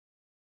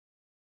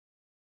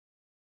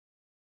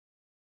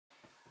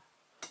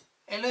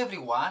Hello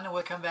everyone,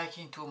 welcome back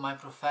into my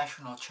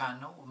professional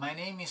channel. My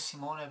name is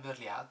Simone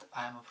Berliat.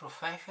 I am a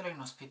professional in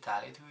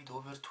hospitality with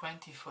over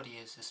 24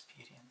 years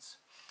experience.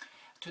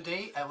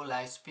 Today I would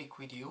like to speak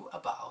with you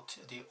about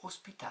the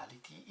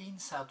hospitality in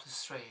South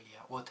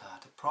Australia. What are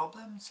the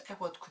problems and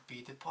what could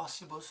be the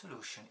possible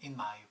solution in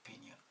my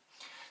opinion.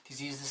 This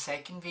is the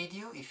second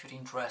video. If you're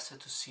interested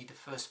to see the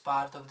first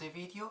part of the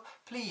video,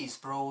 please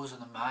browse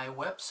on my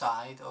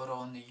website or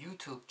on the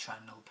YouTube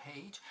channel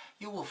page.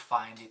 You will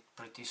find it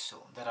pretty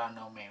soon. There are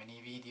not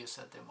many videos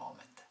at the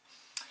moment.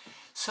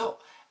 So,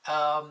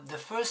 the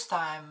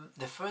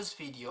first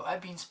video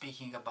I've been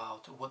speaking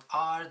about what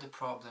are the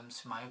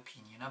problems in my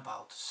opinion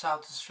about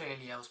South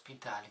Australia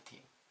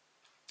hospitality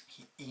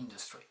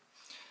industry.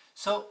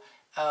 So,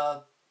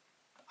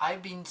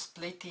 I've been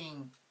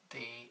splitting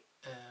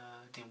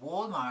the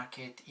whole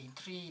market in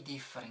three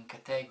different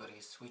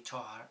categories, which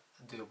are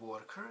the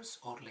workers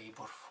or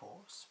labor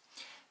force,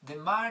 the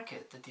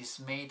market that is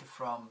made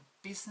from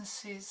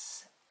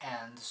businesses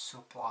and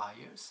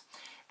suppliers,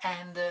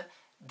 and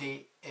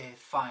the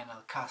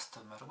final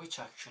customer, which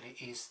actually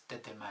is the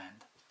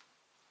demand.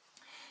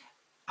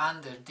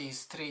 Under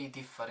these three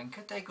different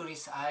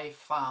categories, I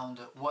found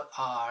what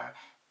are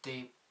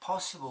the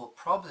possible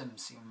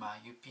problems in my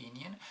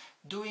opinion,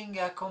 doing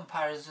a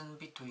comparison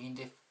between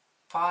the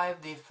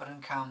 5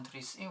 different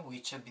countries in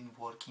which I've been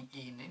working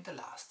in the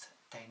last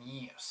 10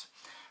 years.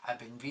 I've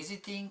been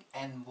visiting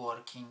and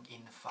working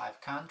in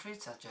 5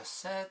 countries, as I just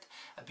said.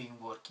 I've been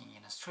working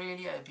in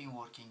Australia, I've been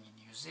working in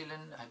New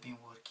Zealand, I've been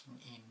working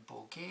in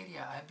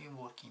Bulgaria, I've been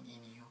working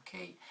in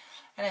UK,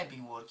 and I've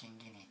been working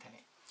in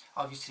Italy.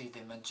 Obviously,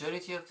 the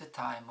majority of the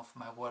time of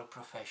my work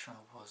profession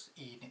was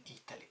in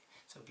Italy.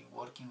 So I've been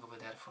working over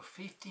there for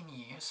 15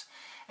 years,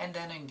 and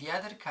then in the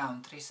other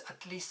countries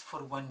at least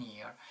for 1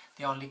 year.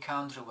 The only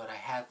country where I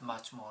had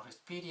much more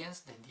experience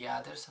than the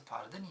others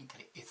apart than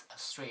Italy is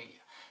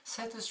Australia.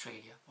 South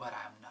Australia, where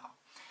I am now.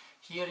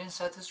 Here in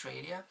South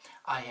Australia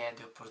I had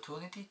the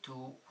opportunity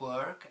to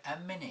work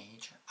and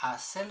manage a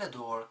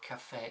cellar-door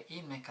cafe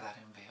in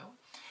McLaren Vale,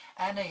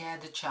 and I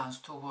had the chance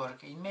to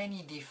work in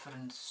many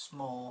different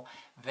small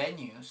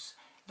venues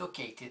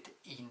located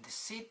in the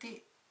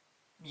city.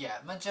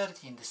 Yeah,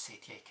 majority in the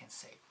city I can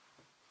say.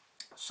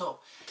 So,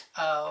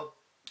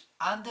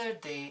 under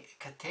the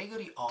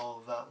category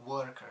of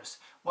workers,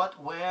 what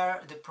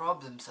were the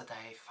problems that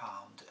I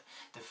found?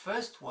 The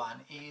first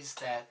one is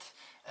that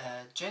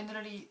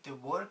generally the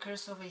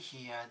workers over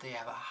here, they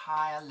have a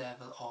higher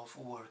level of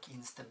work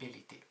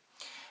instability.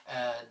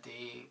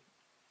 The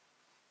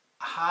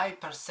high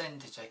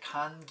percentage, I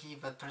can't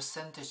give a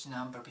percentage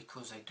number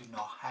because I do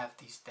not have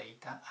this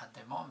data at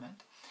the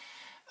moment.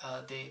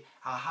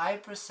 A high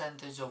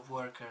percentage of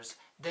workers,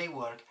 they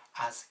work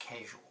as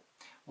casual.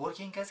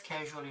 Working as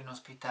casual in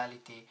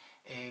hospitality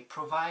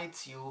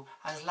provides you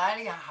a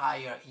slightly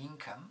higher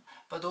income,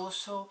 but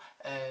also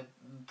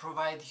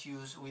provides you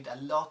with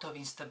a lot of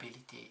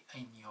instability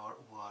in your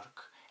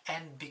work,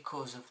 and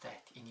because of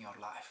that in your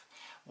life.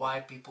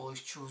 Why people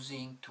is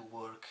choosing to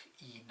work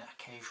in a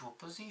casual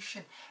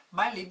position?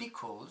 Mainly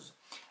because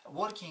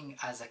working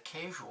as a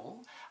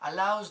casual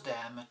allows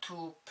them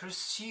to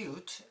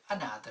pursue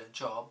another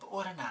job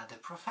or another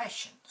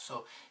profession.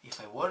 So if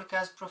I work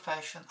as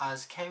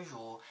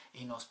casual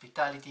in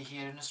hospitality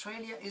here in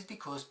Australia, is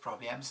because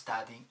probably I'm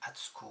studying at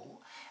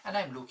school and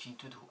I'm looking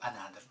to do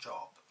another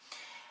job.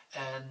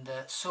 And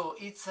so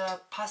it's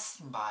a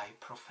passing by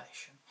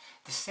profession.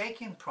 The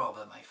second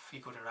problem I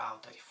figured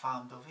out, I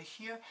found over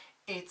here,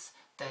 it's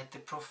that the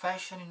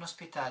profession in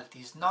hospitality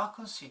is not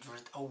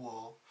considered a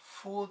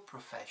full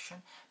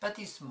profession, but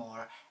is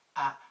more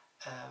a,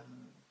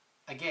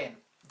 again,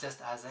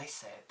 just as I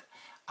said,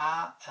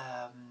 a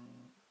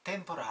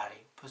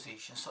temporary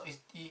position. So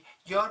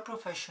your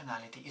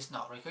professionality is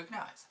not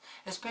recognized,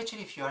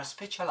 especially if you are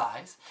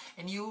specialized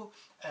and you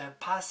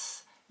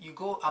you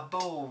go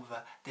above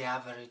the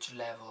average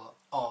level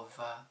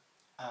of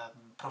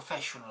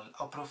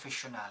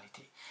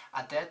professionality.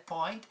 At that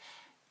point,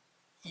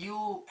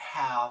 you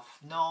have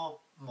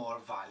no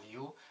more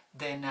value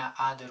than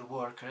other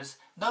workers,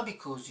 not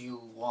because you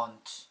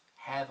won't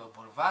have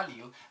more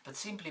value, but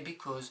simply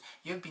because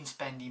you've been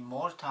spending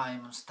more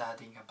time on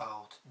studying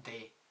about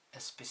the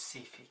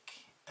specific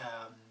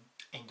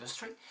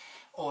industry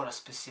or a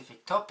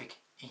specific topic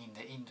in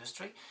the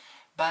industry,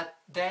 but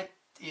that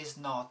is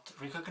not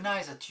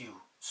recognized at you.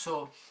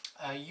 So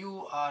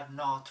you are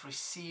not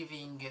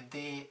receiving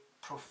the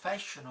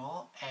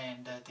professional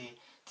and the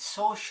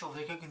social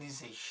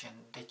recognition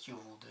that you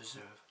would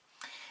deserve.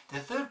 The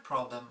third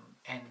problem,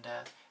 and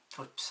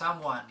for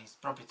someone is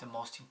probably the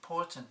most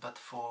important, but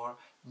for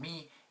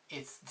me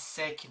it's the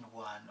second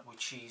one,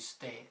 which is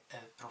the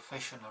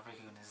professional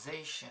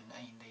recognition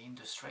in the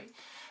industry.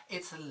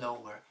 It's a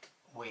lower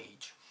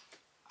wage.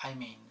 I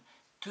mean,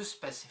 to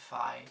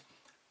specify,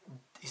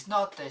 it's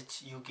not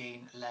that you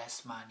gain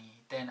less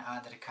money than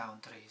other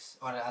countries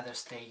or other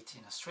states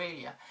in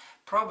Australia.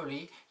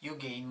 Probably you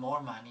gain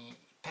more money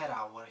per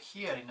hour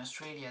here in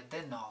Australia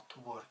than not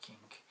working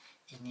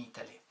in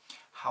Italy.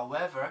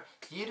 However,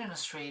 here in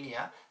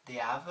Australia, the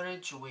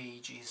average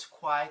wage is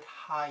quite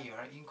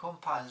higher in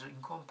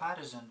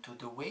comparison to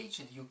the wage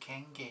that you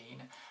can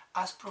gain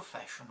as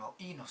professional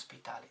in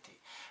hospitality.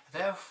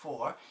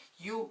 Therefore,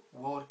 you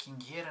working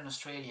here in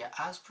Australia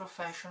as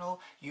professional,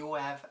 you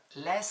have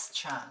less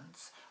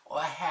chance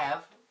or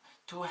have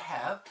to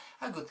have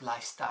a good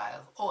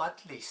lifestyle, or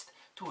at least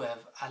to have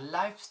a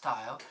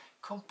lifestyle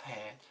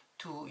compared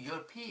to your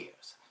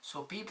peers.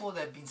 So people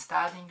that have been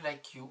studying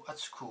like you at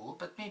school,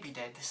 but maybe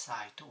they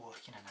decide to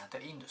work in another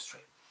industry.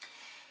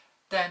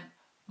 Then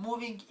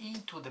moving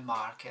into the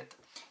market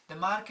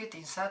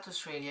in South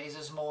Australia is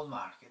a small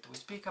market. We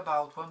speak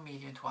about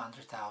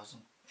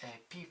 1,200,000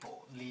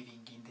 people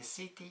living in the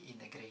city, in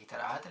the Greater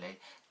Adelaide,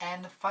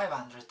 and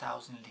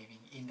 500,000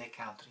 living in the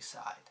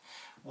countryside.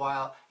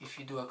 While if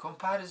you do a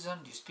comparison,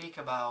 you speak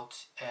about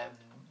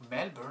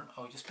Melbourne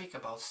or you speak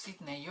about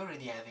Sydney, you're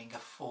already having a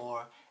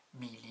 4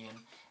 million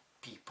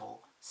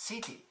people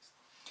city,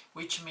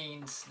 which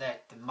means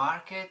that the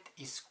market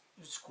is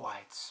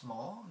quite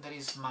small, there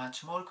is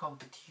much more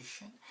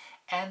competition,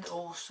 and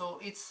also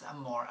it's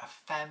a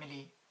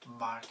family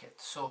market.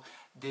 So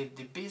the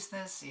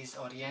business is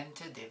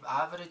oriented, the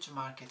average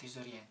market is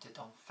oriented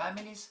on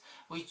families,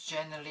 which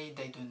generally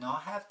they do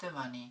not have the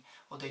money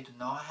or they do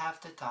not have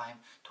the time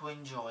to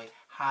enjoy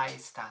high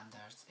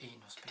standards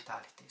in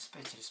hospitality,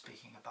 especially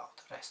speaking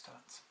about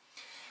restaurants.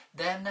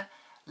 Then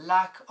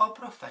lack of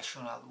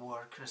professional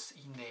workers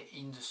in the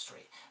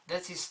industry.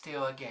 That is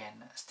still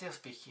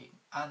speaking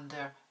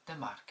under the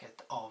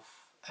market of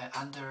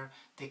under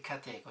the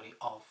category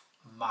of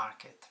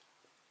market.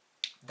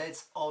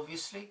 That's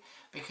obviously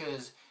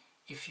because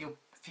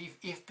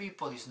if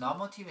people is not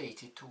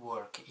motivated to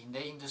work in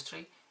the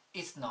industry,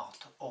 it's not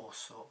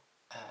also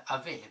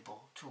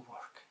available to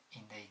work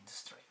in the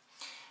industry.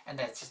 And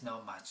that is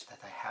not much that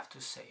I have to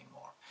say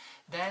more.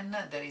 Then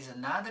there is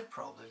another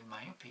problem, in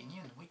my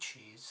opinion, which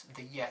is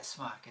the yes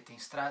marketing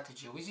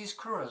strategy, which is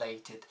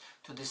correlated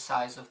to the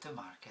size of the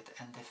market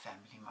and the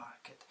family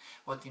market.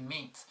 What it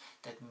means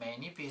that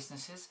many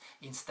businesses,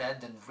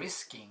 instead of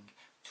risking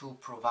to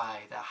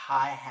provide a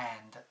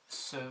high-end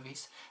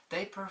service,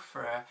 they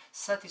prefer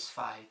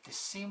satisfy the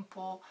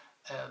simple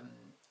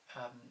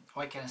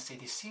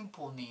the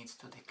simple needs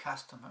to the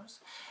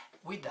customers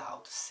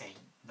without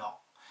saying no.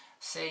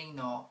 Saying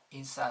no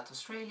in South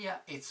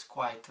Australia, it's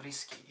quite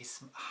risky.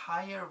 It's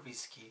higher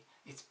risky.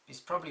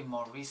 It's probably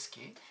more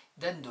risky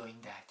than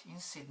doing that in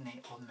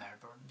Sydney or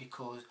Melbourne,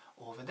 because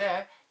over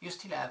there you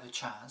still have a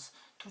chance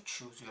to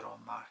choose your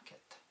own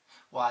market.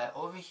 While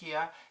over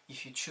here,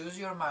 if you choose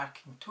your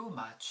market too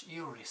much,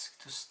 you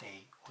risk to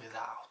stay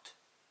without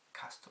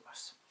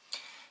customers.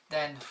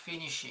 Then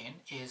finishing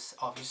is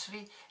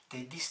obviously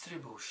the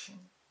distribution,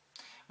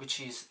 which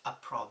is a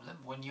problem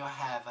when you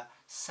have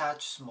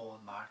such small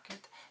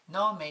market.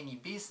 Not many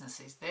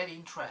businesses, they're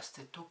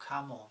interested to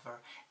come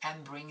over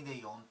and bring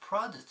their own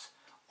products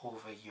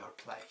over your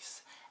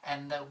place.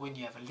 And when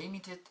you have a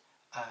limited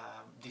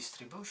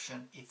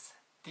distribution, it's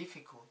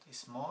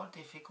more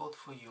difficult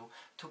for you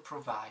to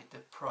provide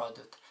the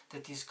product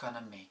that is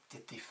gonna make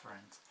the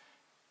difference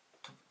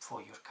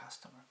for your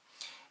customer.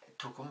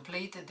 To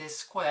complete the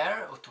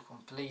square, or to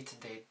complete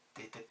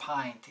the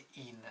pint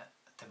in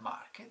the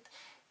market,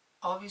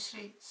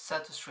 obviously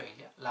South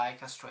Australia,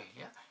 like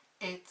Australia,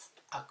 it's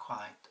a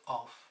kind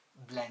of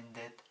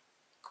blended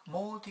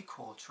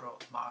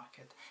multicultural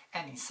market,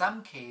 and in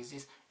some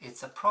cases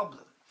it's a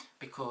problem,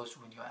 because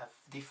when you have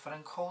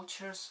different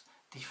cultures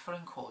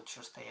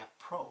they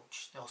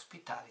approach the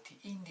hospitality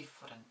in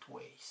different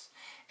ways,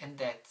 and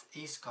that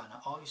is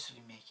gonna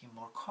obviously make it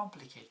more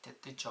complicated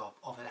the job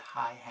of the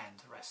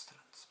high-end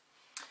restaurants.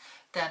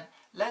 Then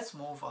let's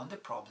move on the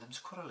problems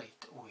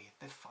correlate with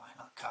the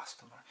final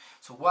customer.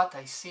 So what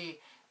I see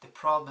the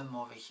problem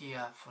over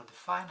here for the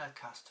final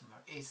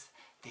customer is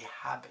the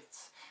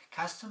habits.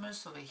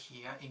 Customers over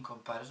here, in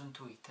comparison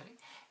to Italy,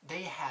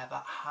 they have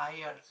a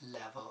higher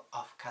level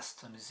of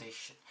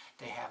customization.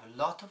 They have a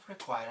lot of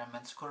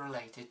requirements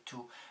correlated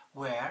to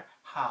where,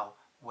 how,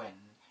 when,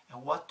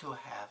 and what to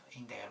have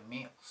in their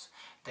meals.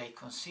 They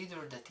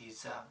consider that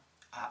is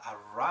a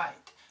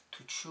right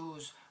to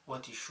choose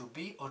what it should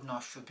be or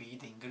not should be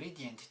the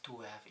ingredient to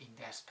have in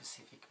their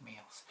specific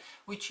meals,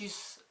 which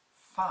is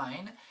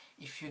fine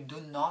if you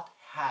do not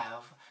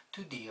have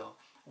to deal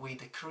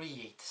with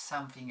create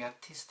something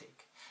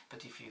artistic.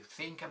 But if you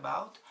think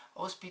about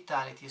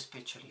hospitality,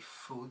 especially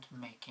food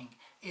making,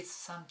 it's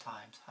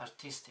sometimes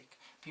artistic.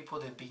 People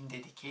that have been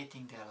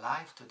dedicating their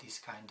life to this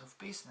kind of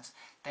business,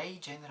 they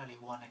generally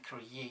want to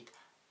create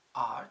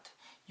art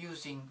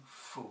using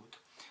food.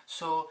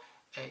 So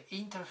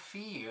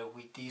interfere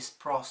with this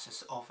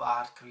process of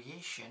art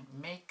creation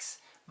makes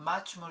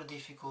much more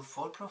difficult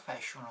for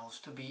professionals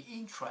to be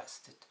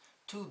interested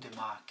to the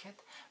market,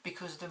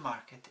 because the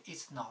market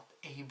is not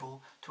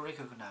able to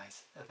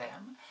recognize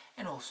them,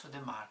 and also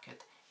the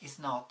market is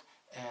not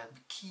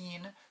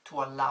keen to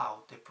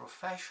allow the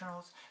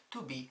professionals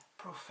to be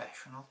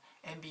professional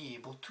and be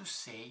able to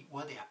say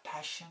what they are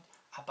passionate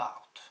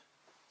about.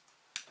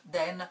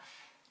 Then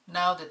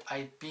Now that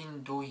I've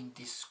been doing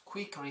this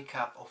quick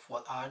recap of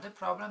what are the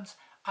problems,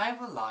 I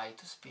would like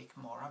to speak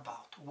more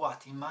about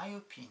what, in my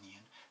opinion,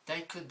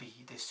 they could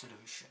be the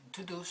solution.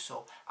 To do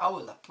so, I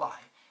will apply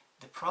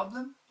the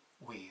problem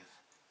with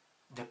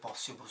the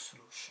possible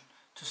solution.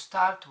 To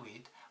start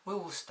with, we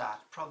will start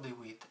probably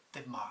with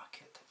the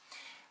market.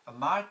 A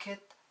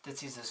market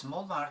that is a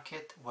small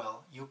market,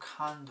 well, you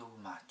can't do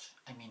much.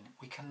 I mean,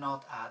 we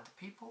cannot add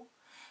people,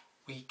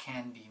 we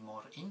can be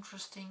more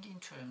interesting in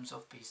terms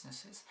of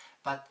businesses,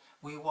 but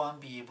we won't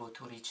be able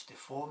to reach the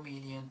 4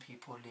 million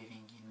people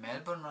living in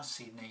Melbourne or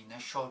Sydney in a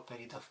short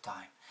period of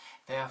time.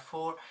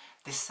 Therefore,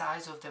 the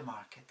size of the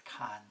market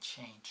can't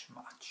change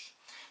much.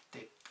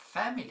 The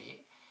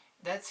family,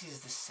 that is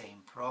the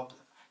same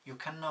problem. You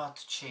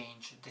cannot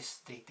change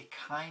the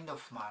kind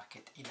of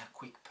market in a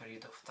quick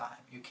period of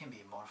time. You can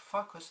be more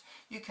focused,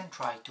 you can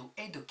try to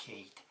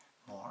educate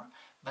more,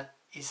 but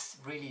it's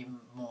really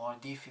more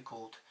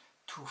difficult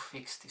to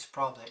fix this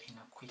problem in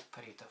a quick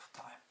period of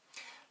time.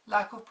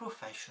 Lack of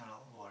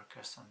professional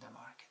workers on the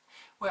market.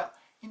 Well,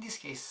 in this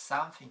case,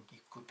 something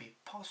it could be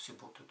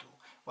possible to do.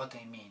 What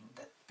I mean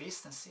that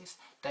businesses,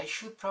 they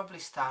should probably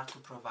start to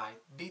provide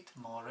a bit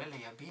more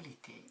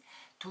reliability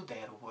to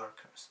their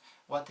workers.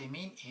 What I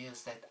mean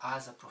is that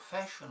as a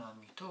professional,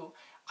 me too,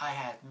 I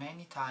had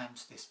many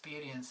times the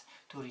experience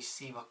to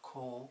receive a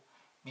call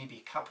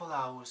maybe a couple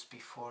hours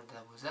before that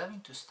I was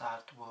having to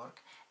start work,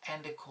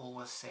 and the call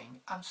was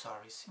saying, "I'm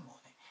sorry,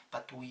 Simone,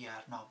 but we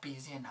are now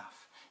busy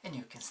enough and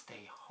you can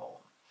stay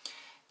home."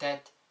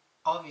 That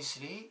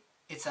obviously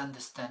it's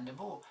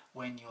understandable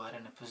when you are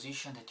in a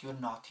position that you're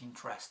not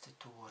interested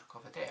to work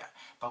over there,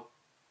 but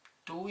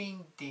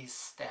doing this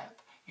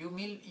step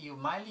you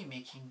might be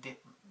making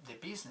the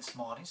business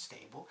more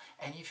unstable,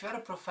 and if you're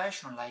a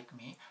professional like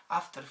me,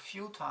 after a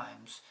few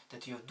times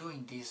that you're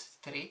doing this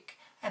trick,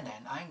 and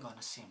then I'm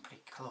gonna simply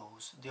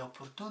close the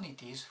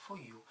opportunities for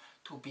you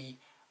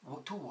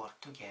to work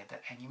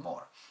together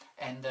anymore.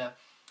 And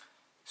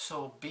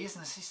so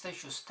businesses, they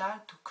should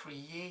start to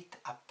create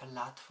a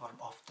platform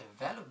of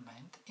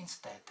development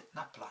instead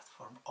of a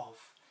platform of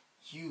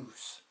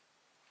use.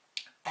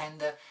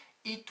 And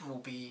it will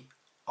be,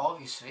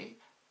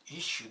 obviously,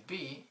 it should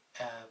be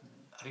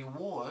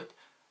reward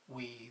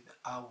with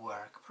a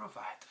work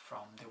provided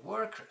from the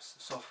workers,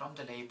 so from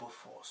the labor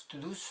force. To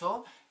do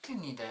so, you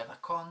need to have a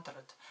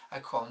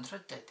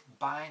contract that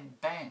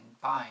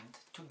bind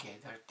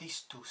together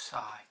these two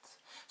sides.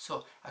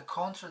 So a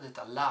contract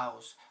that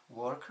allows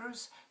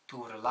workers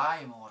to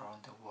rely more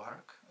on the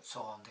work,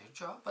 so on their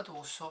job, but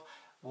also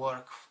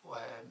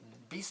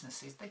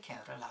businesses, they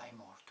can rely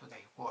more to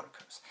their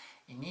workers.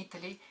 In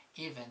Italy,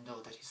 even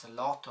though there is a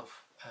lot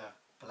of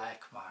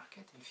black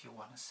market, if you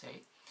want to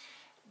say,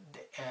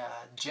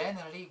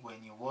 generally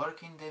when you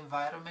work in the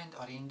environment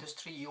or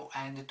industry, you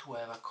end to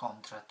have a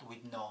contract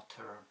with no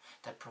term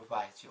that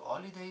provides you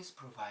holidays,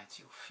 provides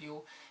you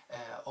few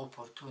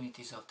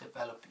opportunities of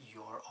develop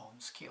your own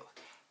skill,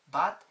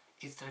 but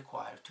it's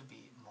required to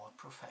be more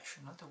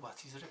professional than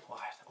what is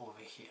required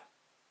over here.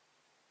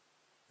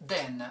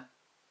 Then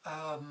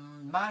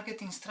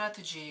marketing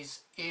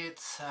strategies,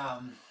 it's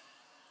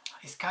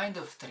kind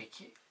of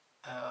tricky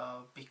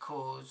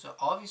because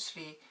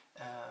obviously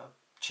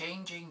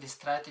changing the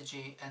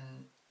strategy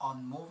and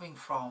on moving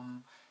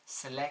from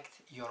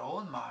select your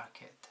own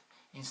market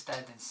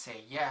instead and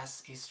say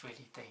yes is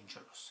really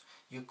dangerous.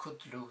 You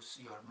could lose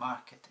your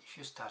market if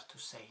you start to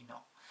say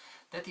no.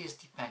 That is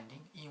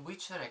depending in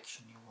which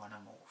direction you want to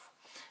move.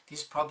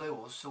 This probably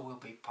also will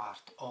be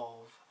part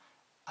of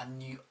a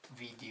new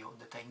video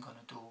that I'm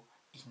gonna do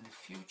in the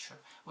future,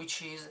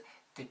 which is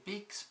the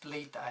big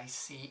split I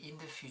see in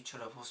the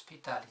future of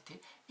hospitality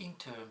in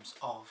terms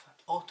of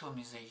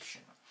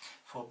automation.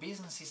 For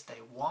businesses,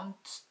 they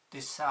won't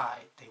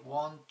decide, they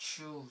won't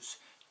choose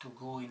to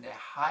go in the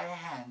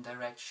high-end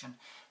direction.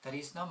 There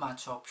is not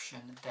much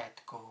option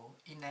that go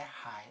in a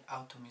high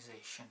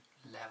automation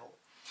level.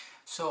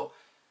 So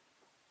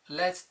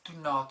let's do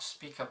not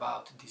speak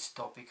about this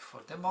topic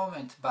for the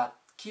moment, but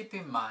keep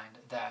in mind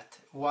that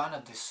one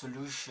of the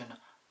solutions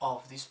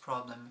of this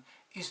problem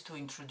is to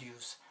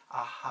introduce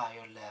a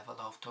higher level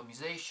of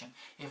automation.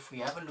 If we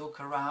have a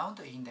look around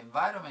in the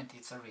environment,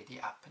 it's already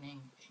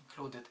happening,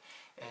 included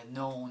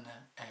known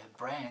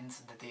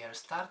brands that they are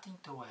starting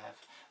to have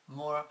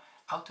more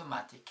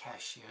automatic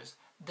cashiers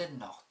than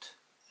not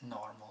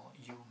normal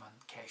human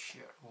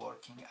cashier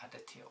working at the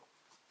till.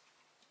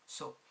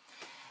 So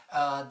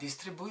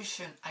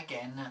distribution,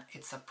 again,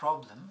 it's a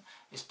problem,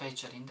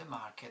 especially in the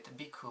market,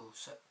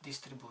 because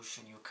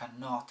distribution, you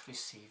cannot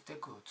receive the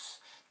goods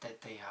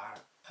that they are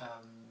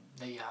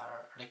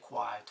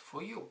required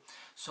for you.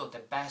 So the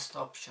best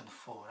option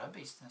for a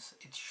business,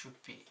 it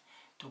should be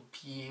to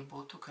be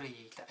able to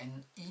create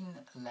an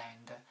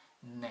inland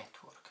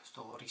network,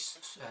 so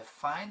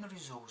find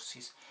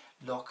resources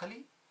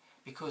locally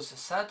because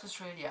South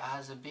Australia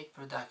has a big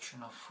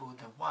production of food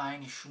and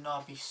wine. It should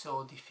not be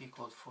so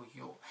difficult for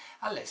you,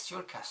 unless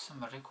your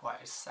customer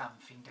requires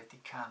something that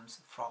it comes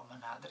from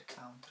another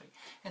country,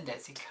 and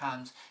that it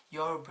comes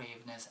your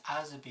braveness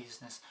as a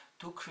business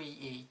to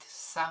create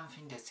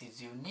something that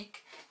is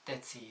unique,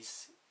 that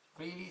is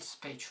really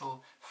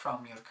special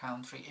from your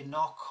country, and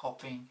not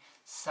copying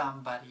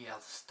somebody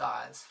else's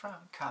styles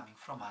coming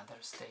from other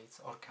states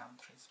or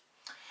countries.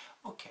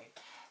 Okay,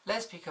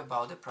 let's speak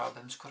about the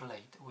problems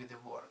correlated with the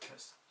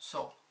workers.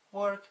 So,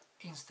 work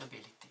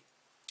instability.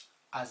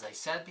 As I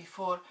said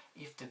before,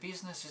 if the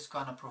business is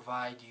going to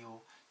provide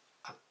you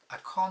a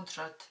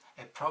contract,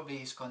 it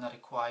probably is going to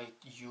require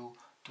you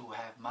to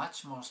have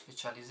much more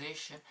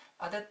specialization.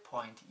 At that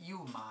point,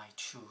 you might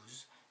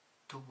choose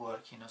to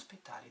work in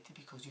hospitality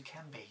because you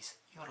can base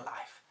your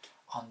life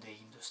on the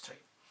industry.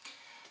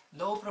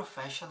 Low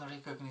professional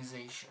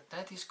recognition,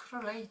 that is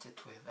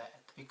correlated with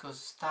that, because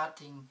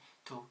starting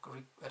to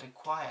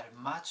require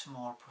much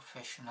more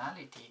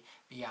professionality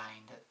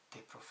behind the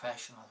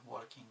professional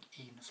working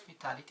in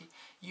hospitality,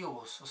 you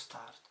also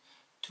start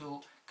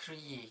to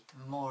create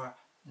more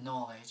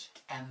knowledge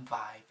and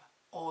vibe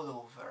all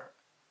over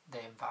the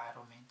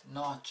environment,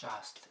 not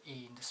just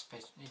in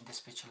the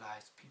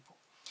specialized people.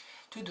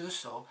 To do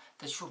so,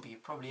 there should be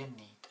probably a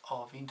need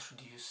of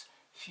introduce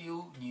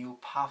few new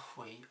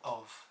pathway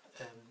of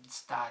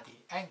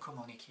study and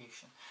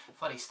communication.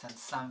 For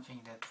instance,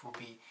 something that would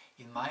be,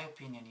 in my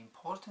opinion,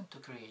 important to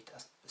create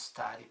a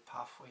study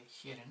pathway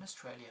here in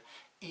Australia,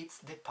 it's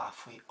the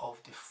pathway of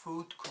the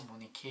food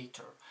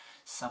communicator.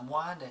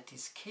 Someone that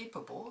is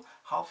capable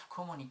of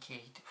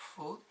communicate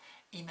food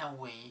in a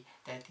way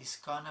that is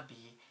gonna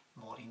be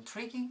more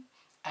intriguing,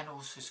 and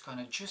also is going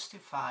to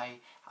justify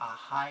a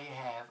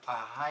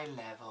high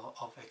level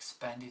of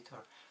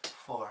expenditure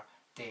for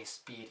the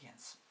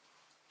experience.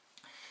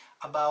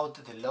 About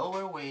the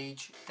lower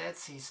wage,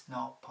 that is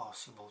not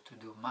possible to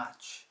do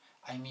much.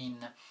 I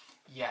mean,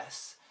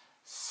 yes,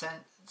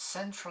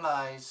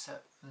 centralized,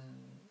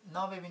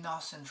 maybe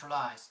not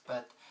centralized,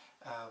 but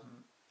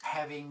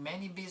having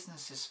many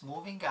businesses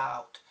moving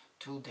out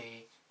to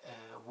the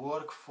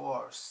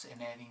workforce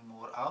and having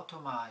more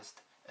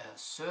automated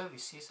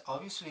services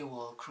obviously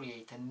will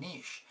create a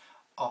niche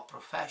of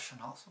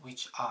professionals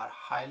which are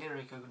highly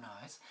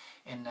recognized,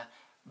 and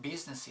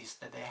businesses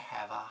that they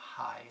have a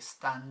high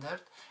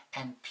standard,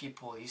 and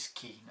people is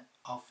keen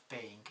of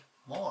paying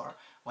more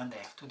when they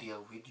have to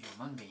deal with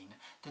human beings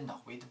than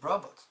not with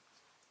robots.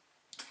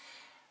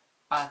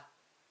 But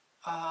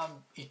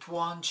it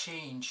won't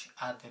change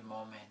at the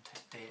moment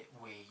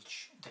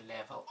the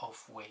level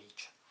of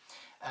wage.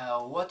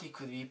 What it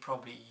could be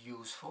probably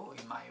useful,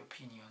 in my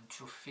opinion,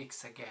 to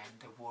fix again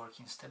the work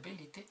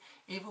instability,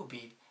 it would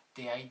be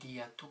the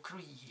idea to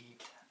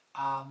create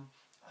a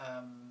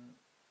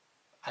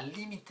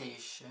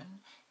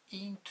limitation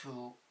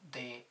into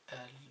the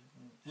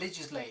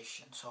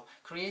legislation. So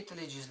create a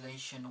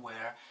legislation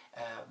where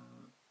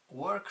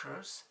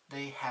workers,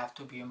 they have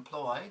to be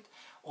employed,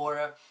 or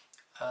a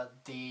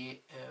high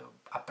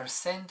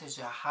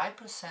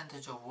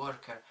percentage of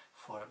worker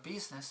for a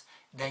business,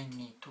 they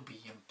need to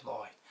be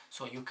employed.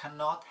 So you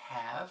cannot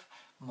have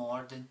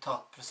more than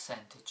that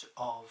percentage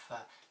of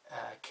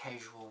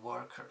casual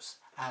workers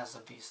as a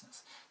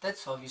business.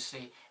 That's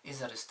obviously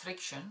is a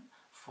restriction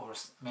for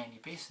many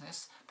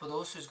business, but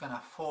also is going to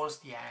force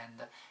the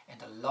hand,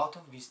 and a lot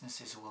of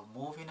businesses will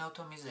move in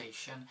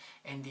automation,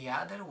 and the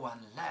other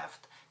one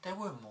left, they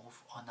will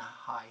move on a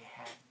high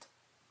hand.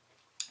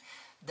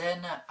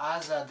 Then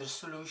as the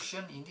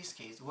solution, in this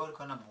case, we're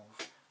going to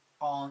move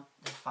on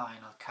the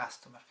final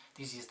customer.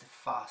 This is the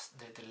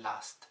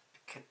last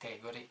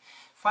category.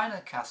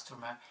 Final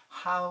customer,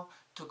 how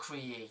to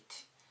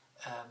create,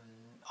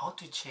 how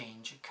to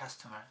change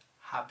customer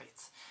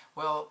habits.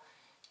 Well,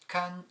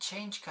 can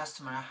change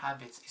customer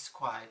habits is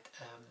quite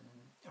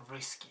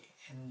risky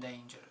and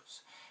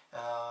dangerous.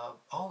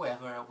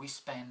 However, we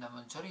spend the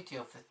majority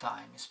of the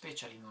time,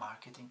 especially in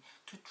marketing,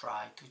 to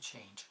try to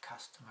change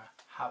customer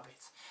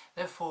habits.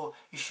 Therefore,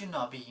 it should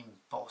not be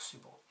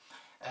impossible,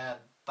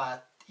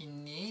 but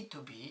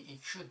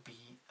it should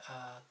be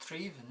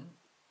driven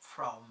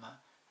from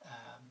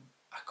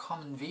a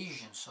common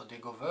vision. So the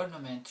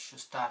government should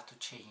start to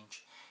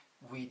change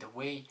with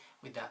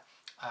a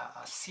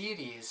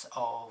series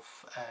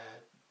of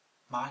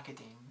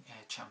marketing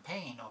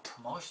campaign or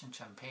promotion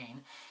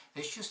campaign.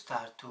 They should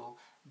start to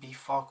be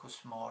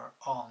focused more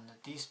on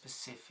the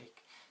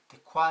specific, the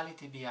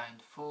quality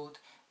behind food,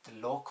 the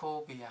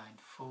local behind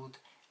food,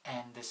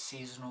 and the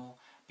seasonal,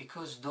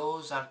 because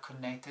those are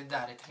connected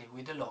directly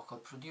with the local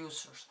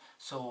producers.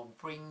 So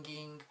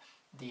bringing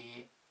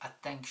the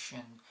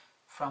attention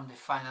from the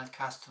final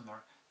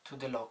customer to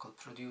the local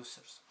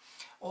producers.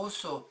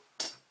 Also,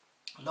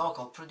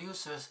 local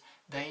producers,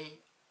 they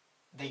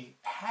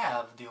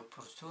have the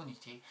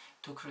opportunity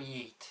to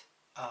create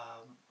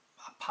a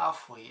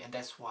pathway, and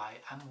that's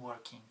why I'm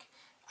working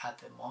at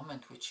the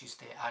moment, which is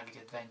the Agri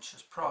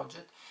Adventures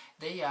project.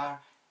 They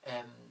are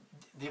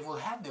they will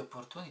have the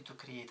opportunity to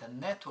create a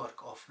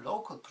network of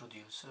local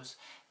producers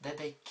that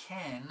they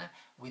can,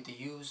 with the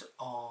use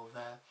of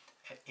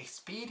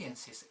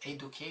experiences,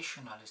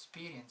 educational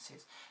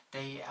experiences,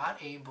 they are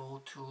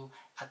able to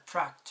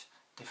attract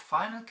the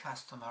final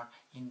customer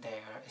in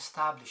their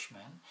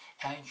establishment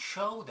and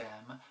show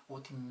them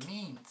what it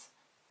means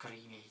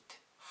create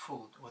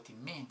food, what it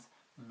means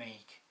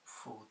make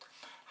food,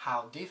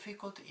 how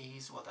difficult it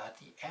is, what are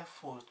the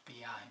efforts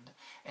behind,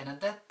 and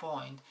at that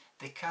point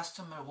the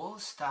customer will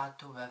start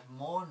to have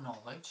more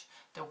knowledge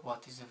than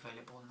what is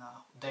available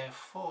now.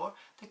 Therefore,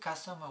 the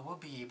customer will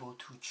be able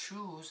to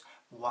choose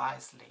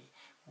wisely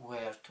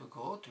where to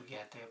go to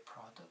get their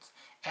products,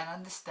 and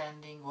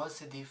understanding what's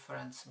the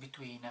difference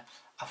between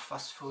a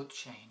fast food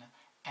chain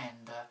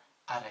and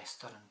a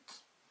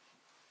restaurant.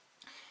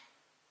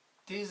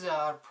 These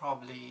are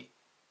probably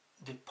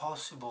the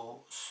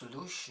possible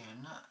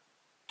solution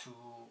to,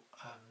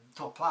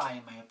 to apply,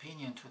 in my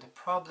opinion, to the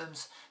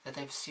problems that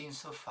I've seen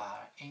so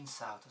far in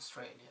South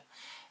Australia.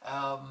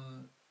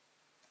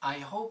 I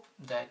hope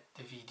that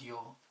the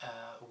video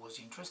was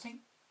interesting,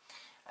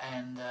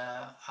 and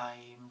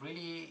I'm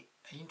really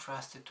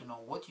interested to know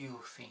what you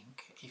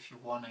think. If you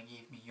want to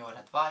give me your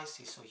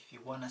advices, or if you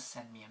want to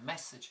send me a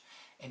message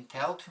and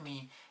tell to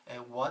me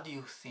what do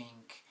you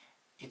think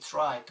it's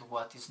right,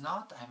 what is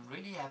not, I'm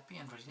really happy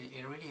and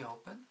really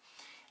open.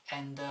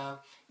 And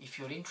if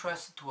you're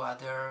interested to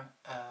other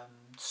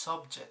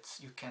subjects,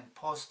 you can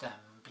post them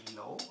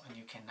below and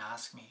you can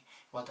ask me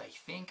what I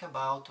think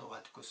about or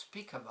what I could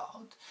speak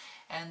about,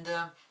 and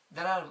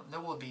there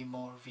will be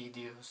more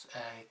videos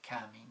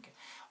coming.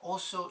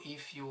 Also,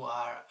 if you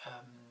are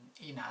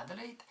in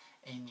Adelaide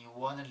and you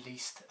want to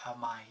list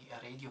my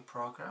radio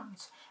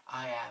programs,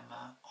 I am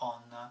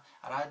on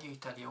Radio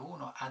Italia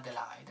 1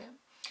 Adelaide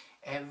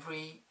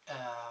every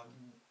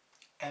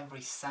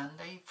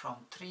Sunday from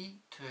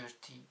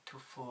 3:30 to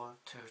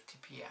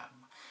 4:30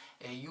 p.m.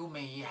 You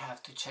may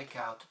have to check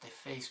out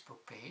the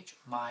Facebook page,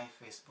 my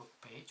Facebook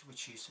page,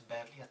 which is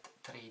Berliat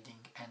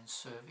Trading and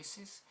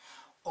Services,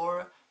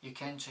 or you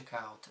can check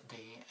out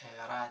the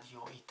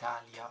Radio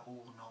Italia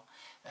 1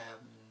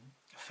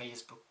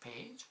 Facebook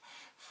page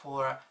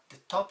for the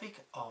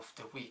topic of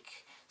the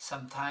week.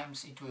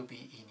 Sometimes it will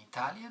be in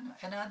Italian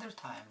and other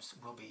times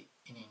will be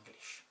in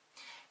English.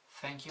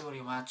 Thank you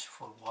very much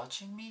for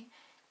watching me.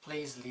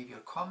 Please leave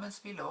your comments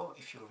below.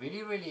 If you're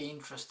really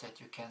interested,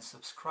 you can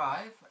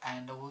subscribe,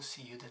 and I will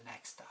see you the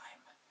next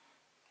time.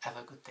 Have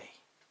a good day.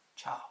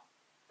 Ciao.